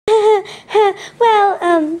Well,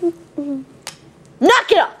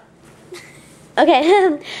 knock it off. Okay.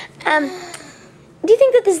 Do you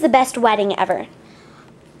think that this is the best wedding ever?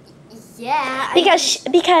 Yeah. Because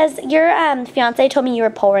your fiance told me you were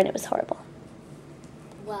poor and it was horrible.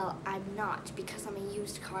 Well, I'm not, because I'm a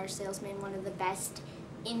used car salesman, one of the best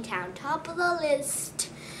in town. Top of the list.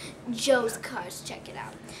 Joe's Cars, check it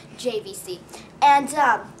out. JVC. And,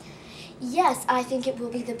 yes, I think it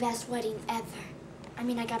will be the best wedding ever. I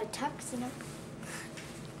mean, I got a tux, you know.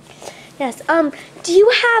 Yes. Do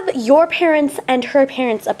you have your parents and her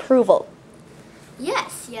parents' approval?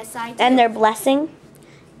 Yes, I do. And their blessing?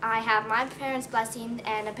 I have my parents' blessing,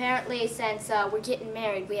 and apparently since we're getting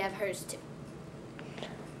married, we have hers too.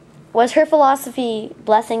 Was her philosophy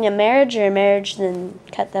blessing a marriage, or a marriage then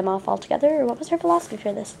cut them off altogether? Or what was her philosophy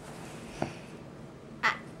for this?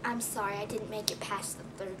 I'm sorry, I didn't make it past the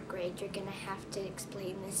 3rd grade. You're going to have to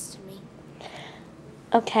explain this to me.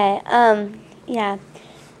 Okay, yeah.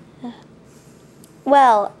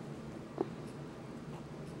 Well...